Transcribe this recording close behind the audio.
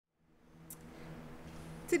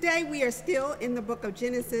Today we are still in the book of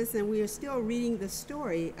Genesis, and we are still reading the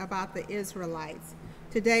story about the Israelites.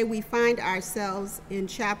 Today we find ourselves in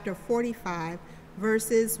chapter 45,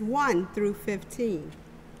 verses 1 through 15.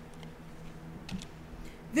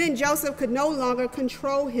 Then Joseph could no longer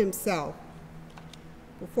control himself.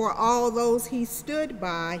 Before all those he stood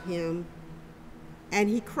by him, and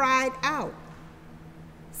he cried out,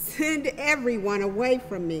 "Send everyone away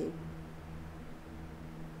from me."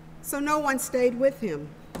 So no one stayed with him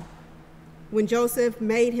when Joseph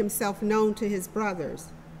made himself known to his brothers.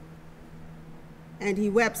 And he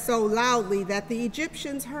wept so loudly that the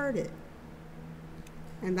Egyptians heard it,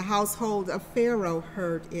 and the household of Pharaoh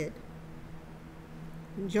heard it.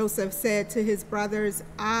 And Joseph said to his brothers,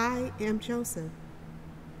 "I am Joseph.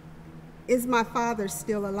 Is my father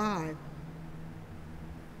still alive?"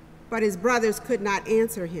 But his brothers could not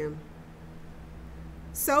answer him.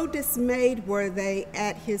 So dismayed were they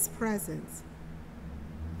at his presence.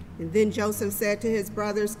 And then Joseph said to his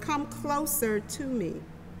brothers, "Come closer to me."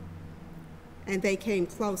 And they came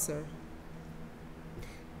closer.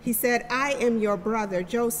 He said, "I am your brother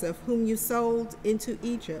Joseph, whom you sold into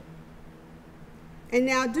Egypt. And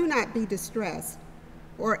now do not be distressed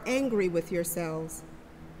or angry with yourselves,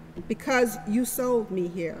 because you sold me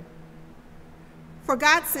here. For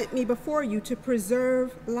God sent me before you to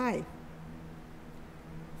preserve life.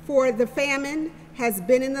 For the famine has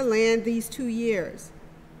been in the land these 2 years,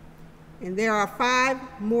 and there are 5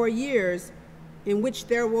 more years in which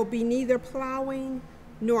there will be neither plowing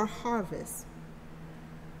nor harvest.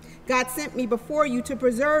 God sent me before you to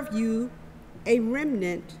preserve you a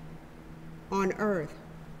remnant on earth,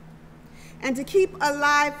 and to keep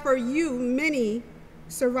alive for you many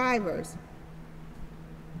survivors.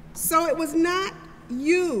 So it was not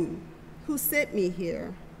you who sent me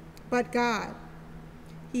here, but God.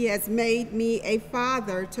 He has made me a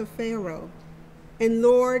father to Pharaoh, and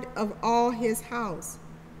lord of all his house,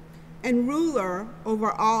 and ruler over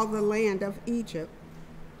all the land of Egypt.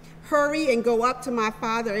 Hurry and go up to my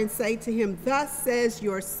father and say to him, 'Thus says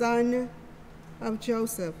your son of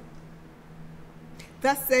Joseph.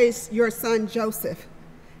 Thus says your son Joseph,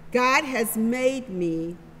 God has made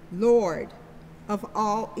me Lord of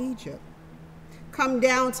all Egypt. Come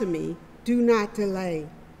down to me, do not delay.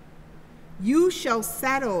 You shall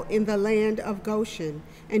settle in the land of Goshen,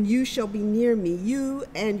 and you shall be near me, you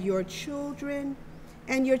and your children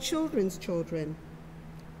and your children's children,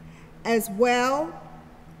 as well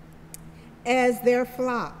as their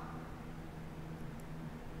flock,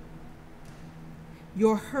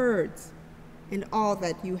 your herds, and all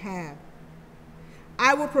that you have.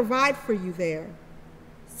 I will provide for you there,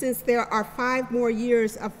 since there are 5 more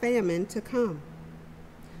years of famine to come,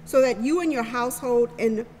 so that you and your household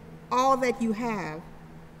and all that you have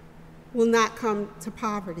will not come to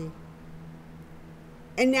poverty.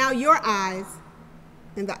 And now your eyes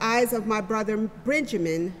and the eyes of my brother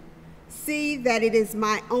Benjamin see that it is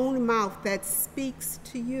my own mouth that speaks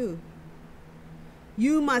to you.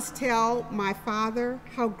 You must tell my father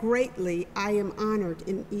how greatly I am honored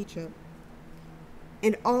in Egypt,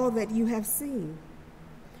 and all that you have seen.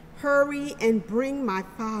 Hurry and bring my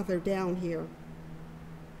father down here."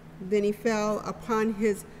 Then he fell upon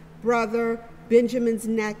his brother Benjamin's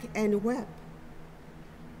neck and wept,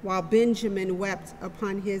 while Benjamin wept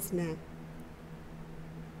upon his neck.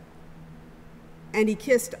 And he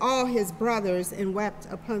kissed all his brothers and wept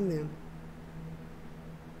upon them.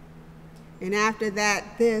 And after that,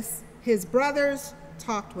 his brothers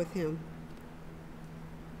talked with him.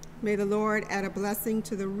 May the Lord add a blessing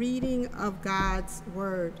to the reading of God's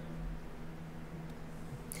word.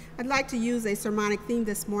 I'd like to use a sermonic theme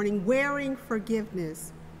this morning, wearing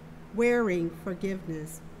forgiveness. Wearing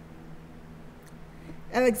forgiveness.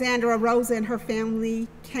 Alexandra Rosa and her family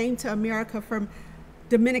came to America from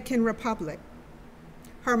Dominican Republic.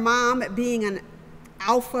 Her mom, being an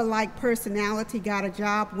alpha-like personality, got a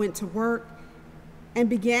job, went to work, and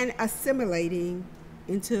began assimilating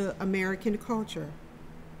into American culture.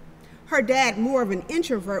 Her dad, more of an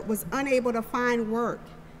introvert, was unable to find work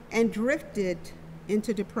and drifted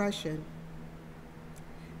into depression.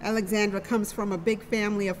 Alexandra comes from a big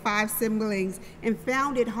family of 5 siblings and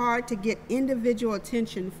found it hard to get individual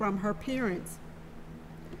attention from her parents.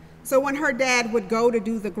 So when her dad would go to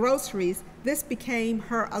do the groceries, this became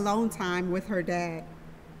her alone time with her dad.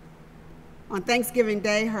 On Thanksgiving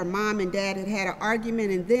Day, her mom and dad had had an argument,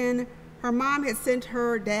 and then her mom had sent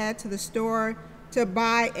her dad to the store to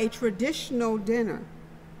buy a traditional dinner.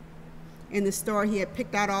 In the store, he had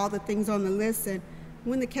picked out all the things on the list, and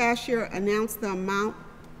when the cashier announced the amount,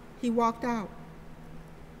 he walked out.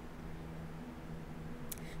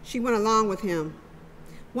 She went along with him.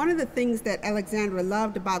 One of the things that Alexandra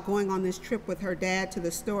loved about going on this trip with her dad to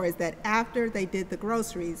the store is that after they did the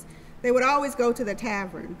groceries, they would always go to the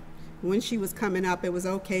tavern. When she was coming up, it was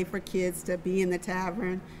okay for kids to be in the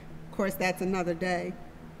tavern. Of course, that's another day.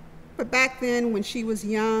 But back then, when she was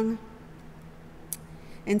young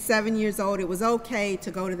and 7 years old, it was okay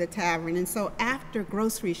to go to the tavern. And so after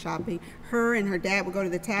grocery shopping, her and her dad would go to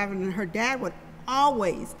the tavern, and her dad would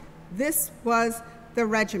always, this was the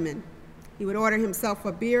regimen. He would order himself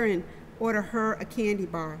a beer and order her a candy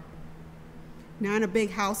bar. Now, in a big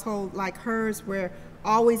household like hers, where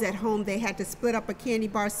always at home they had to split up a candy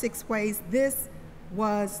bar 6 ways, this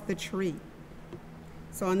was the treat.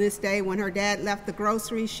 So on this day, when her dad left the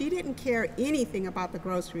groceries, she didn't care anything about the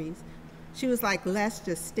groceries. She was like, let's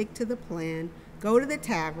just stick to the plan, go to the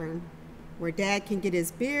tavern where Dad can get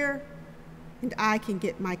his beer and I can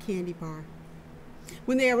get my candy bar.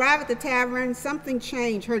 When they arrived at the tavern, something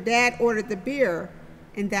changed. Her dad ordered the beer,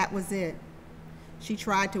 and that was it. She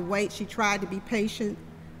tried to wait, she tried to be patient,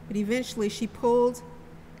 but eventually she pulled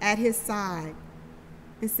at his side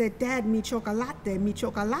and said, Dad, mi chocolate, mi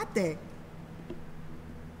chocolate.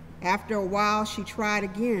 After a while, she tried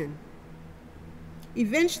again.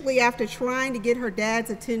 Eventually, after trying to get her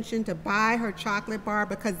dad's attention to buy her chocolate bar,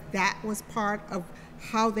 because that was part of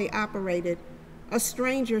how they operated, a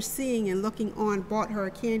stranger seeing and looking on bought her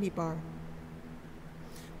a candy bar.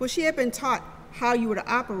 Well, she had been taught how you would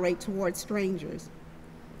operate towards strangers,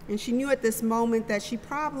 and she knew at this moment that she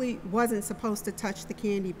probably wasn't supposed to touch the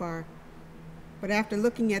candy bar. But after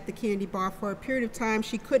looking at the candy bar for a period of time,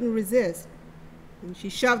 she couldn't resist, and she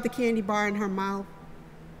shoved the candy bar in her mouth,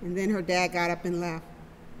 and then her dad got up and left.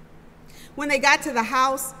 When they got to the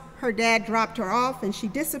house, her dad dropped her off, and she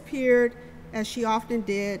disappeared, as she often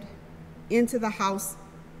did, into the house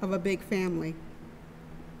of a big family.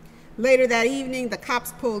 Later that evening, the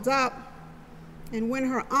cops pulled up, and when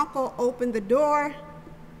her uncle opened the door,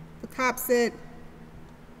 the cop said,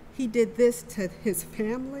 he did this to his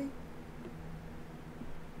family?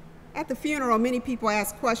 At the funeral, many people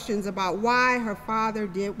asked questions about why her father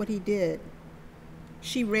did what he did.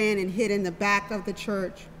 She ran and hid in the back of the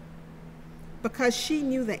church because she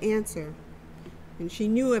knew the answer. And she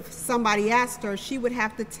knew if somebody asked her, she would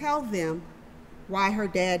have to tell them why her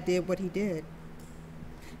dad did what he did.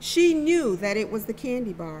 She knew that it was the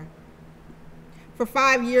candy bar. For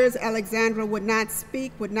 5 years, Alexandra would not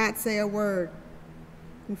speak, would not say a word.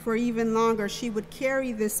 And for even longer, she would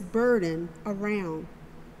carry this burden around,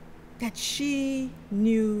 that she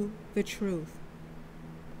knew the truth.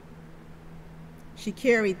 She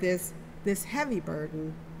carried this heavy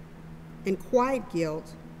burden and quiet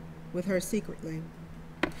guilt with her secretly.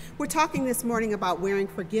 We're talking this morning about wearing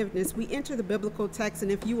forgiveness. We enter the biblical text,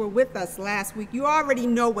 and if you were with us last week, you already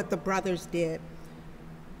know what the brothers did.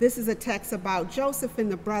 This is a text about Joseph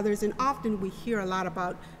and the brothers, and often we hear a lot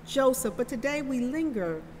about Joseph, but today we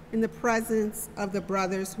linger in the presence of the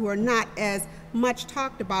brothers who are not as much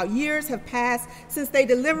talked about. Years have passed since they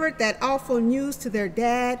delivered that awful news to their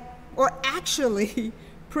dad, or actually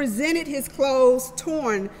presented his clothes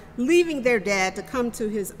torn, leaving their dad to come to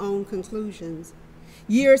his own conclusions.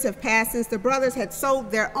 Years have passed since the brothers had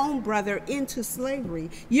sold their own brother into slavery.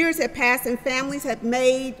 Years had passed and families had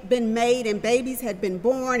been made and babies had been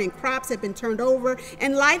born and crops had been turned over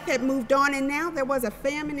and life had moved on, and now there was a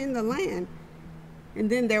famine in the land. And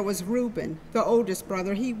then there was Reuben, the oldest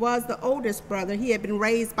brother. He was the oldest brother. He had been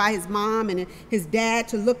raised by his mom and his dad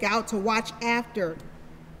to look out, to watch after.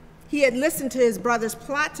 He had listened to his brother's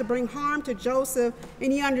plot to bring harm to Joseph, and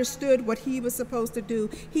he understood what he was supposed to do.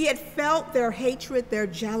 He had felt their hatred, their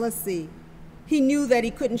jealousy. He knew that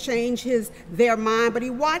he couldn't change their mind, but he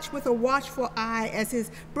watched with a watchful eye as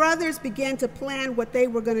his brothers began to plan what they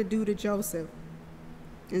were going to do to Joseph.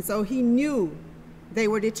 And so he knew they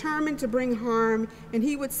were determined to bring harm, and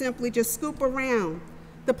he would simply just scoop around.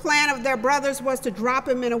 The plan of their brothers was to drop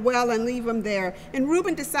him in a well and leave him there. And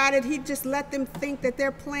Reuben decided he'd just let them think that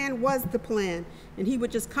their plan was the plan. And he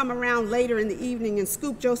would just come around later in the evening and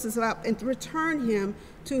scoop Joseph up and return him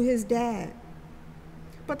to his dad.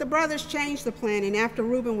 But the brothers changed the plan, and after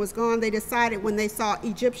Reuben was gone, they decided when they saw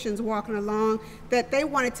Egyptians walking along that they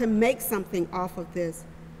wanted to make something off of this.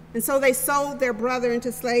 And so they sold their brother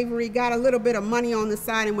into slavery, got a little bit of money on the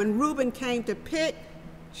side, and when Reuben came to pick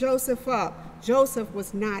Joseph up, Joseph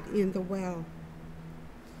was not in the well.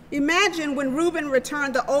 Imagine when Reuben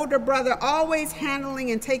returned, the older brother always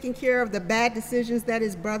handling and taking care of the bad decisions that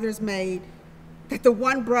his brothers made, that the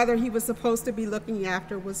one brother he was supposed to be looking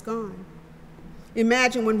after was gone.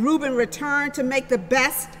 Imagine when Reuben returned to make the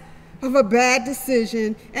best of a bad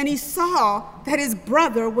decision, and he saw that his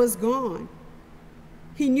brother was gone.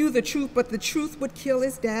 He knew the truth, but the truth would kill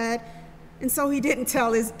his dad, and so he didn't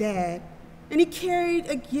tell his dad. And he carried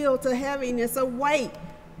a guilt, a heaviness, a weight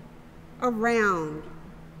around.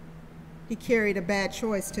 He carried a bad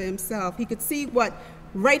choice to himself. He could see what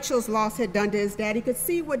Rachel's loss had done to his dad. He could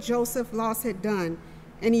see what Joseph's loss had done.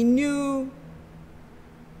 And he knew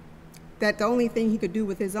that the only thing he could do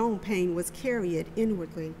with his own pain was carry it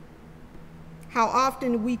inwardly. How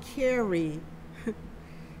often we carry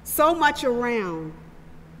so much around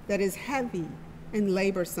that is heavy and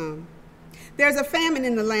laborsome. There's a famine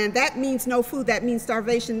in the land. That means no food. That means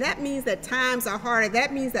starvation. That means that times are harder.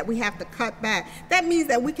 That means that we have to cut back. That means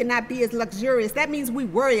that we cannot be as luxurious. That means we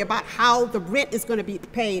worry about how the rent is going to be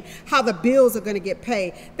paid, how the bills are going to get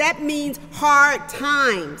paid. That means hard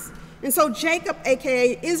times. And so Jacob,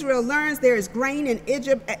 aka Israel, learns there is grain in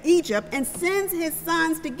Egypt and sends his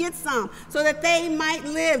sons to get some so that they might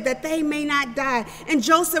live, that they may not die. And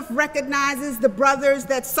Joseph recognizes the brothers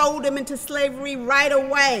that sold him into slavery right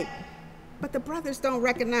away. But the brothers don't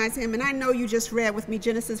recognize him. And I know you just read with me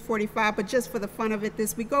Genesis 45, but just for the fun of it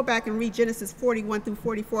this week, go back and read Genesis 41 through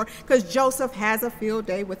 44, because Joseph has a field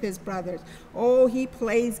day with his brothers. Oh, he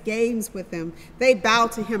plays games with them. They bow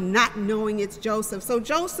to him not knowing it's Joseph. So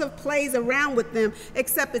Joseph plays around with them,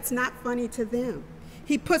 except it's not funny to them.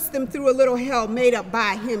 He puts them through a little hell made up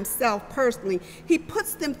by himself personally. He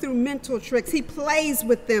puts them through mental tricks. He plays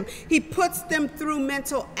with them. He puts them through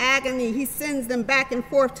mental agony. He sends them back and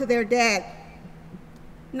forth to their dad.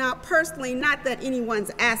 Now, personally, not that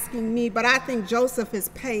anyone's asking me, but I think Joseph is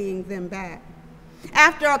paying them back.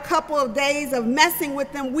 After a couple of days of messing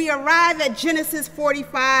with them, we arrive at Genesis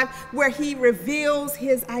 45, where he reveals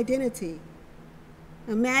his identity.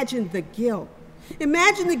 Imagine the guilt.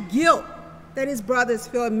 Imagine the guilt that his brothers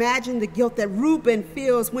feel. Imagine the guilt that Reuben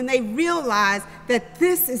feels when they realize that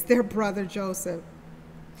this is their brother Joseph.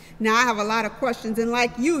 Now, I have a lot of questions, and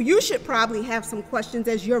like you should probably have some questions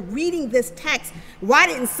as you're reading this text. Why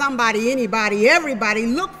didn't somebody, anybody, everybody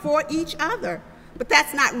look for each other? But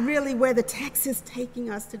that's not really where the text is taking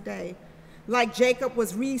us today. Like Jacob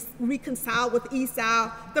was reconciled with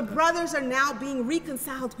Esau, the brothers are now being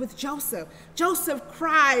reconciled with Joseph. Joseph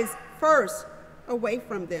cries first away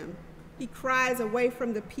from them. He cries away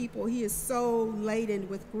from the people. He is so laden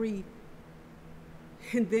with grief.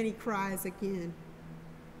 And then he cries again.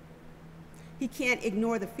 He can't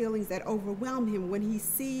ignore the feelings that overwhelm him when he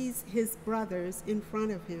sees his brothers in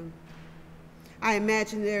front of him. I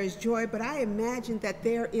imagine there is joy, but I imagine that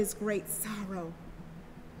there is great sorrow.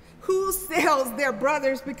 Who sells their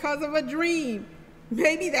brothers because of a dream?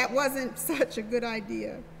 Maybe that wasn't such a good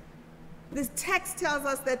idea. This text tells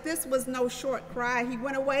us that this was no short cry. He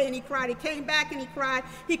went away and he cried. He came back and he cried.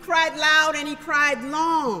 He cried loud and he cried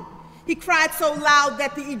long. He cried so loud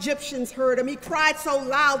that the Egyptians heard him. He cried so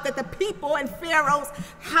loud that the people in Pharaoh's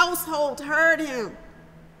household heard him.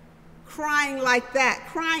 Crying like that,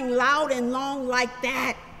 crying loud and long like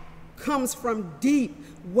that, comes from deep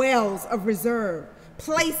wells of reserve,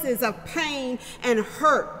 places of pain and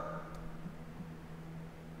hurt.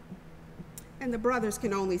 And the brothers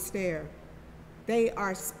can only stare. They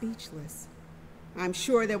are speechless. I'm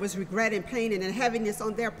sure there was regret and pain and heaviness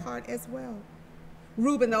on their part as well.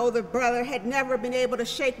 Reuben, the older brother, had never been able to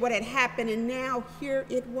shake what had happened, and now here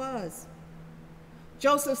it was.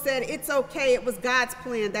 Joseph said, it's okay, it was God's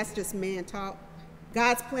plan. That's just man talk.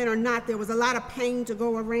 God's plan or not, there was a lot of pain to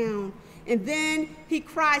go around. And then he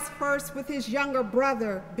cries first with his younger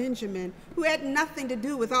brother, Benjamin, who had nothing to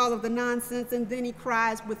do with all of the nonsense, and then he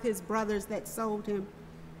cries with his brothers that sold him.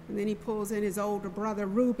 And then he pulls in his older brother,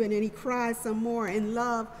 Reuben, and he cries some more, and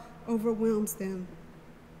love overwhelms them.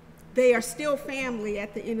 They are still family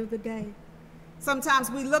at the end of the day. Sometimes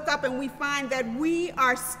we look up and we find that we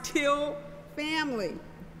are still family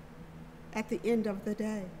at the end of the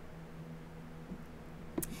day.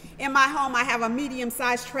 In my home, I have a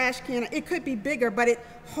medium-sized trash can. It could be bigger, but it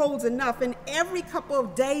holds enough. And every couple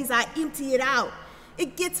of days, I empty it out.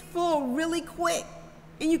 It gets full really quick.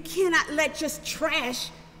 And you cannot let just trash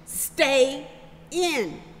stay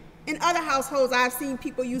in. In other households, I've seen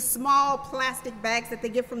people use small plastic bags that they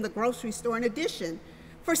get from the grocery store in addition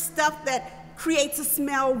for stuff that creates a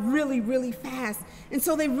smell really, really fast. And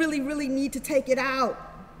so they really, really need to take it out.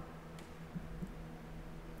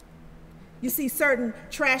 You see, certain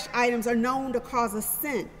trash items are known to cause a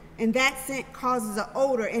scent, and that scent causes an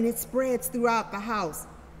odor, and it spreads throughout the house.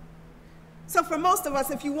 So for most of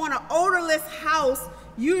us, if you want an odorless house,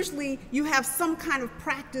 usually you have some kind of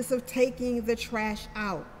practice of taking the trash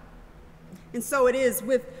out. And so it is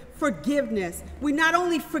with forgiveness. We not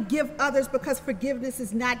only forgive others because forgiveness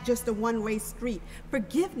is not just a one-way street.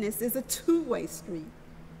 Forgiveness is a two-way street.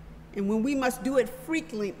 And when we must do it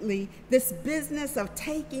frequently, this business of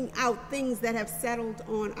taking out things that have settled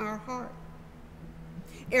on our heart.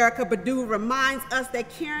 Erykah Badu reminds us that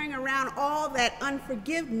carrying around all that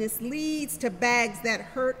unforgiveness leads to bags that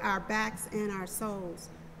hurt our backs and our souls.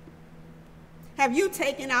 Have you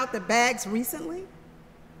taken out the bags recently?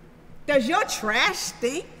 Does your trash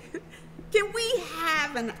stink? Can we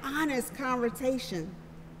have an honest conversation?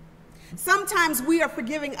 Sometimes we are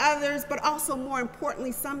forgiving others, but also more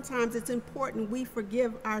importantly, sometimes it's important we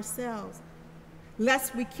forgive ourselves,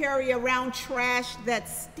 lest we carry around trash that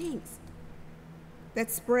stinks,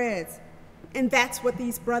 that spreads. And that's what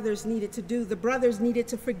these brothers needed to do. The brothers needed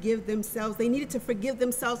to forgive themselves. They needed to forgive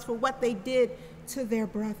themselves for what they did to their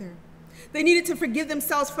brother. They needed to forgive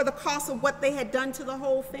themselves for the cost of what they had done to the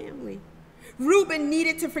whole family. Reuben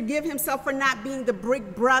needed to forgive himself for not being the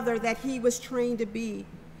big brother that he was trained to be.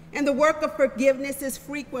 And the work of forgiveness is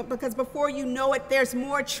frequent because before you know it, there's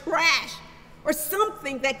more trash or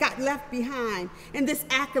something that got left behind. And this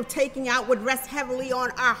act of taking out what rests heavily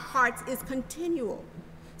on our hearts is continual.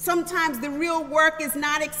 Sometimes the real work is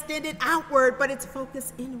not extended outward, but it's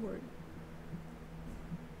focused inward.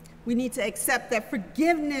 We need to accept that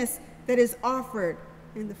forgiveness that is offered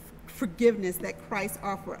and the forgiveness that Christ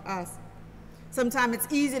offers us. Sometimes it's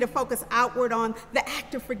easy to focus outward on the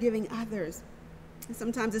act of forgiving others. And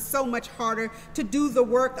sometimes it's so much harder to do the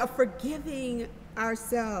work of forgiving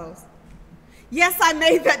ourselves. Yes, I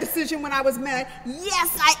made that decision when I was mad.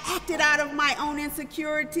 Yes, I acted out of my own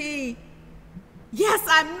insecurity. Yes,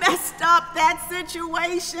 I messed up that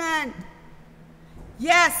situation.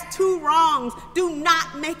 Yes, two wrongs do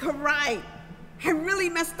not make a right. I really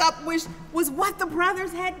messed up, which was what the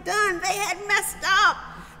brothers had done. They had messed up.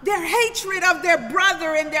 Their hatred of their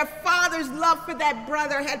brother and their father's love for that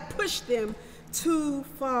brother had pushed them too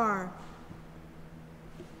far.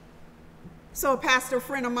 So a pastor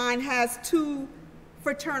friend of mine has two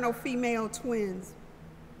fraternal female twins.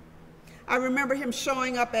 I remember him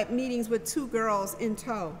showing up at meetings with two girls in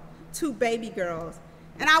tow, two baby girls.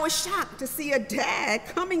 And I was shocked to see a dad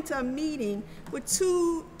coming to a meeting with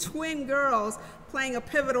two twin girls playing a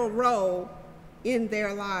pivotal role in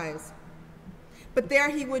their lives. But there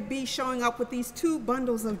he would be showing up with these two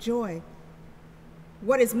bundles of joy.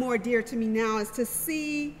 What is more dear to me now is to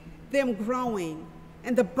see them growing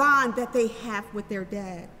and the bond that they have with their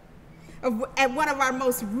dad. At one of our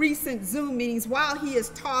most recent Zoom meetings, while he is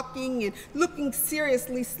talking and looking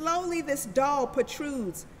seriously, slowly this doll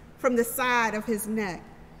protrudes from the side of his neck.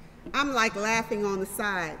 I'm like laughing on the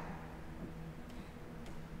side.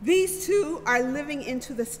 These two are living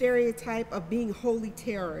into the stereotype of being holy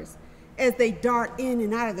terrors as they dart in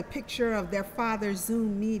and out of the picture of their father's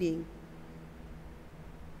Zoom meeting.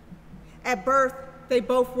 At birth, they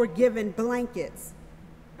both were given blankets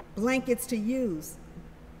to use.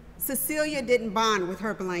 Cecilia didn't bond with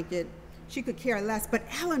her blanket. She could care less, but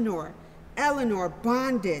Eleanor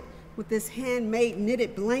bonded with this handmade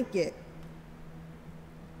knitted blanket.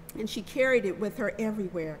 And she carried it with her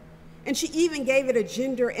everywhere. And she even gave it a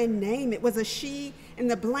gender and name. It was a she, and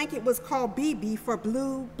the blanket was called BB for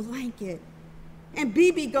blue blanket. And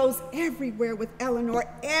BB goes everywhere with Eleanor,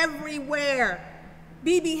 everywhere.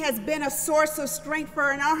 BB has been a source of strength for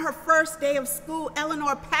her, and on her first day of school,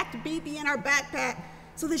 Eleanor packed BB in her backpack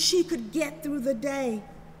so that she could get through the day.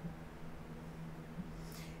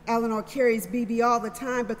 Eleanor carries BB all the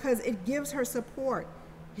time because it gives her support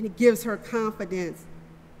and it gives her confidence.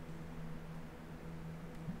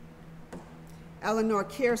 Eleanor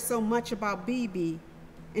cares so much about BB,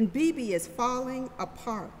 and BB is falling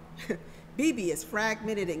apart. BB is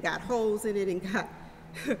fragmented and got holes in it and got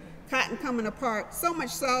cotton coming apart, so much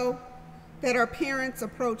so that her parents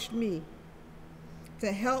approached me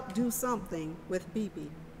to help do something with BB.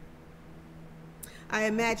 I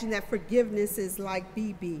imagine that forgiveness is like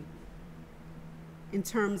BB in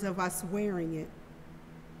terms of us wearing it.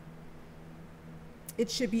 It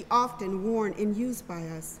should be often worn and used by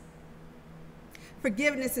us.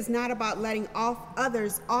 Forgiveness is not about letting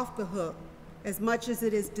others off the hook as much as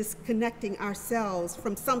it is disconnecting ourselves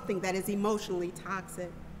from something that is emotionally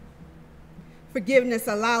toxic. Forgiveness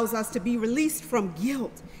allows us to be released from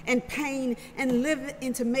guilt and pain and live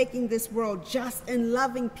into making this world just and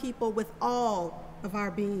loving people with all of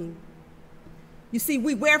our being. You see,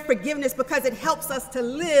 we wear forgiveness because it helps us to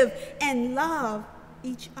live and love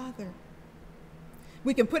each other.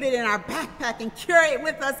 We can put it in our backpack and carry it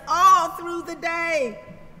with us all through the day.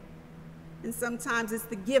 And sometimes it's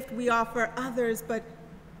the gift we offer others, but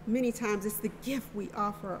many times it's the gift we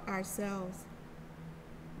offer ourselves.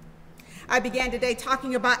 I began today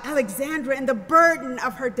talking about Alexandra and the burden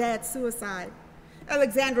of her dad's suicide.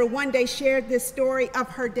 Alexandra one day shared this story of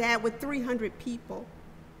her dad with 300 people.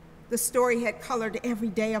 The story had colored every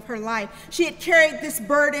day of her life. She had carried this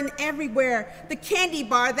burden everywhere, the candy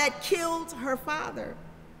bar that killed her father.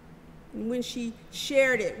 And when she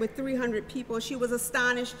shared it with 300 people, she was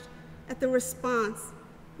astonished at the response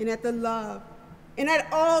and at the love and at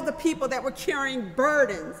all the people that were carrying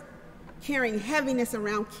burdens, carrying heaviness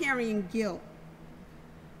around, carrying guilt.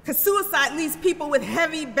 Because suicide leaves people with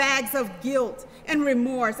heavy bags of guilt and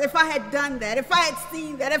remorse. If I had done that, if I had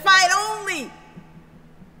seen that, if I had only...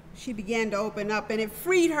 She began to open up, and it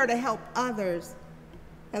freed her to help others.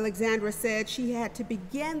 Alexandra said she had to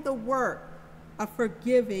begin the work of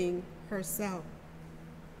forgiving herself.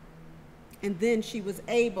 And then she was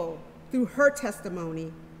able, through her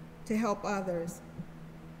testimony, to help others.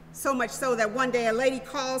 So much so that one day a lady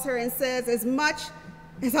calls her and says, as much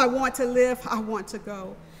as I want to live, I want to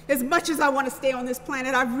go. As much as I want to stay on this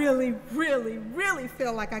planet, I really, really, really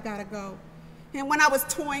feel like I gotta go. And when I was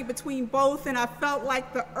toying between both and I felt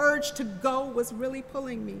like the urge to go was really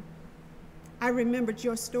pulling me, I remembered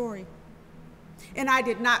your story. And I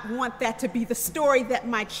did not want that to be the story that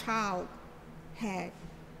my child had.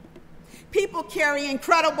 People carry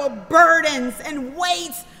incredible burdens and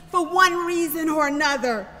weights for one reason or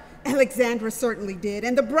another. Alexandra certainly did,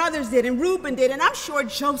 and the brothers did, and Reuben did, and I'm sure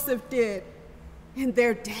Joseph did, and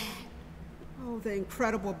their dad. Oh, the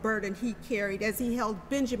incredible burden he carried as he held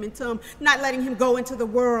Benjamin to him, not letting him go into the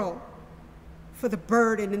world for the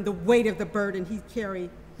burden and the weight of the burden he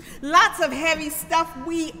carried. Lots of heavy stuff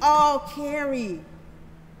we all carry.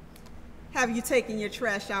 Have you taken your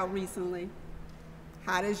trash out recently?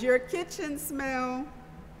 How does your kitchen smell?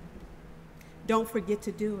 Don't forget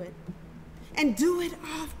to do it. And do it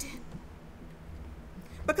often.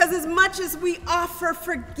 Because as much as we offer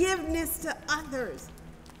forgiveness to others,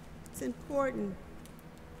 it's important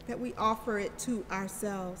that we offer it to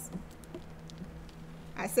ourselves.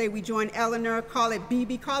 I say we join Eleanor, call it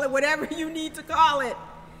BB, call it whatever you need to call it,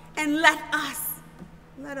 and let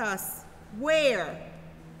us wear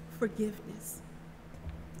forgiveness.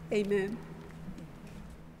 Amen.